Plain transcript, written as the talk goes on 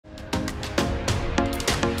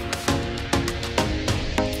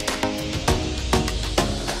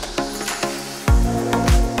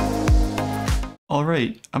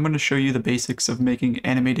Alright, I'm going to show you the basics of making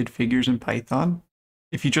animated figures in Python.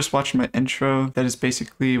 If you just watched my intro, that is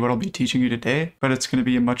basically what I'll be teaching you today, but it's going to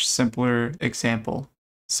be a much simpler example.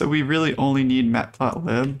 So we really only need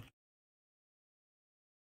matplotlib.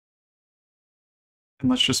 And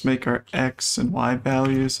let's just make our x and y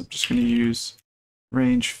values. I'm just going to use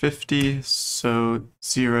range 50, so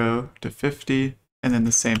 0 to 50, and then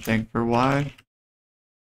the same thing for y.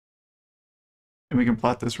 And we can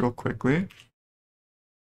plot this real quickly.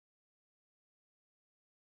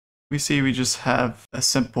 We see we just have a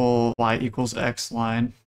simple y equals x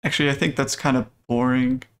line. Actually, I think that's kind of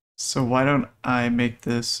boring. So why don't I make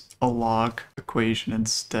this a log equation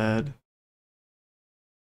instead?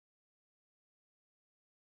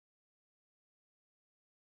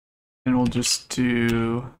 And we'll just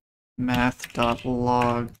do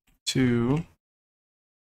math.log2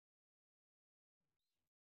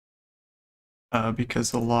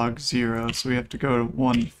 because the log 0, so we have to go to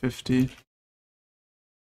 150.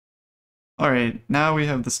 Alright, now we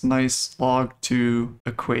have this nice log2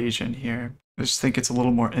 equation here. I just think it's a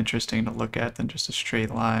little more interesting to look at than just a straight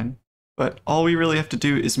line. But all we really have to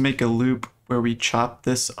do is make a loop where we chop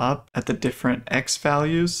this up at the different x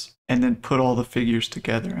values and then put all the figures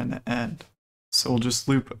together in the end. So we'll just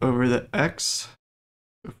loop over the x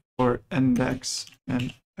for index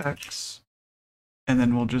and x. And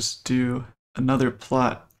then we'll just do another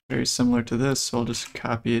plot very similar to this. So I'll just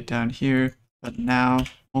copy it down here. But now I'm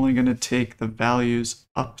only going to take the values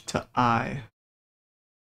up to I.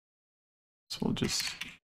 So we'll just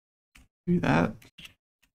do that.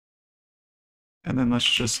 And then let's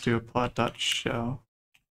just do a plot.show.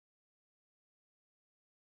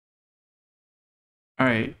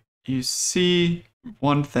 Alright, you see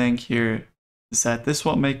one thing here is that this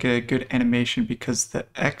won't make a good animation because the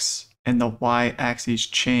x and the y axes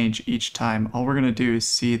change each time. All we're going to do is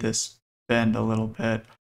see this bend a little bit.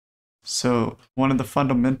 So one of the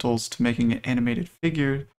fundamentals to making an animated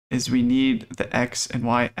figure is we need the x and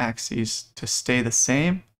y axes to stay the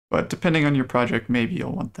same, but depending on your project, maybe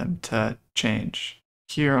you'll want them to change.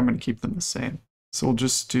 Here, I'm going to keep them the same. So we'll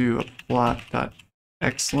just do a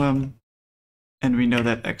plot.xlim, and we know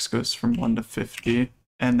that x goes from 1 to 50.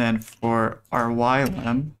 And then for our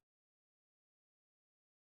ylim,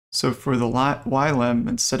 so for the ylim,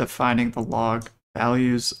 instead of finding the log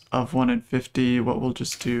values of 1 and 50, what we'll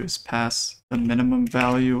just do is pass the minimum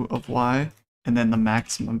value of y and then the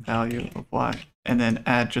maximum value of y, and then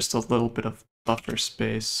add just a little bit of buffer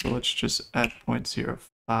space. So let's just add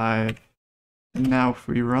 0.05. And now if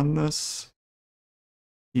we run this,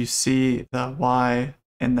 you see the y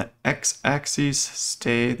and the x-axes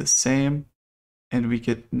stay the same, and we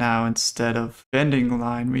get now, instead of bending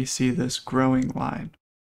line, we see this growing line.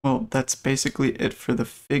 Well, that's basically it for the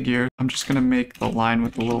figure. I'm just going to make the line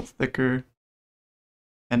with a little thicker.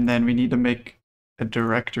 And then we need to make a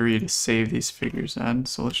directory to save these figures in.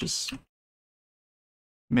 So let's just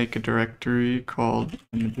make a directory called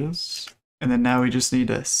images. And then now we just need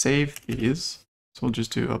to save these. So we'll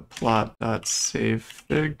just do a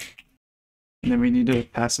plot.savefig. And then we need to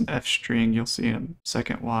pass an f string. You'll see in a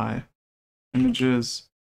second why. Images.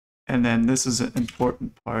 And then this is an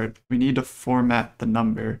important part. We need to format the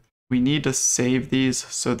number. We need to save these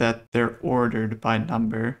so that they're ordered by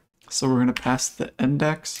number. So we're going to pass the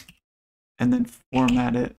index and then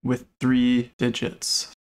format it with 3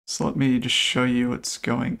 digits. So let me just show you what's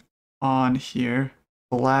going on here.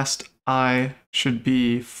 The last I should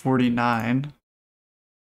be 49.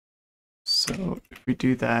 So if we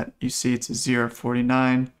do that, you see it's a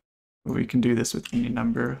 049. But we can do this with any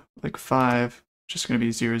number, like 5. Just going to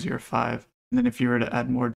be 005. And then if you were to add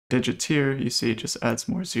more digits here, you see it just adds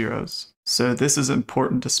more zeros. So this is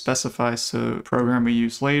important to specify so the program we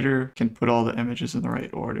use later can put all the images in the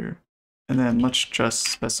right order. And then let's just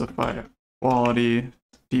specify quality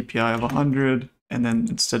DPI of 100. And then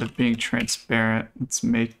instead of being transparent, let's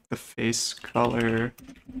make the face color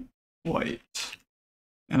white.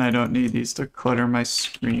 And I don't need these to clutter my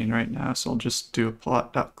screen right now, so I'll just do a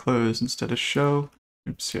plot.close instead of show.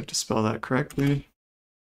 Oops, you have to spell that correctly.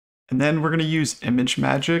 And then we're going to use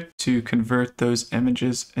imagemagik to convert those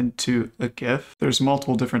images into a GIF. There's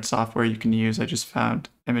multiple different software you can use. I just found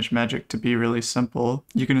imagemagik to be really simple.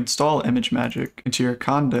 You can install imagemagik into your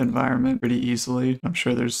Conda environment pretty easily. I'm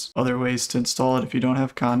sure there's other ways to install it if you don't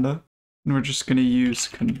have Conda. And we're just going to use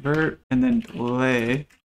convert and then delay.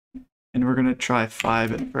 And we're going to try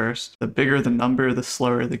 5 at first. The bigger the number, the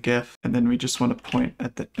slower the GIF. And then we just want to point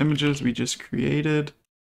at the images we just created.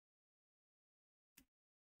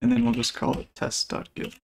 And then we'll just call it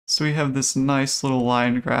test.gif. So we have this nice little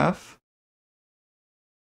line graph.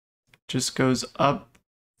 Just goes up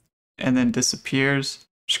and then disappears.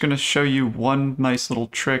 I'm just going to show you one nice little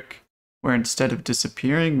trick where instead of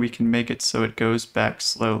disappearing, we can make it so it goes back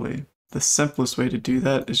slowly. The simplest way to do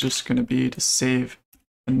that is just going to be to save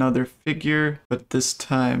another figure, but this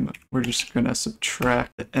time we're just going to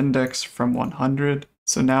subtract the index from 100.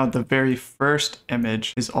 So now the very first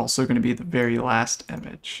image is also going to be the very last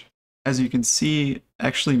image. As you can see,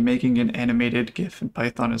 actually making an animated GIF in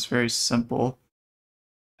Python is very simple.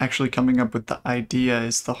 Actually coming up with the idea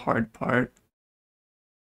is the hard part.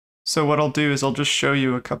 So what I'll do is I'll just show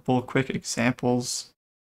you a couple quick examples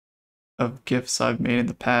of GIFs I've made in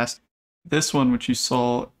the past. This one, which you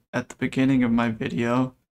saw at the beginning of my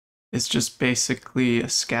video, is just basically a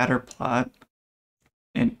scatter plot,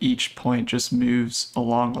 and each point just moves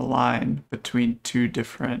along a line between two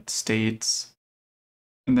different states.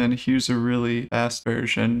 And then here's a really fast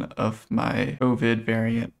version of my COVID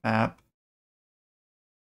variant map.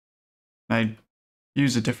 I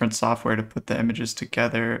use a different software to put the images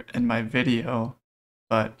together in my video,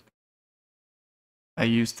 but I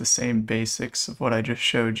use the same basics of what I just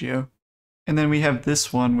showed you. And then we have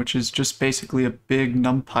this one, which is just basically a big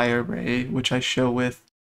NumPy array, which I show with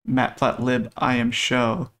matplotlib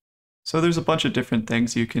imshow. So there's a bunch of different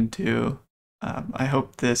things you can do. I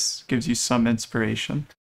hope this gives you some inspiration.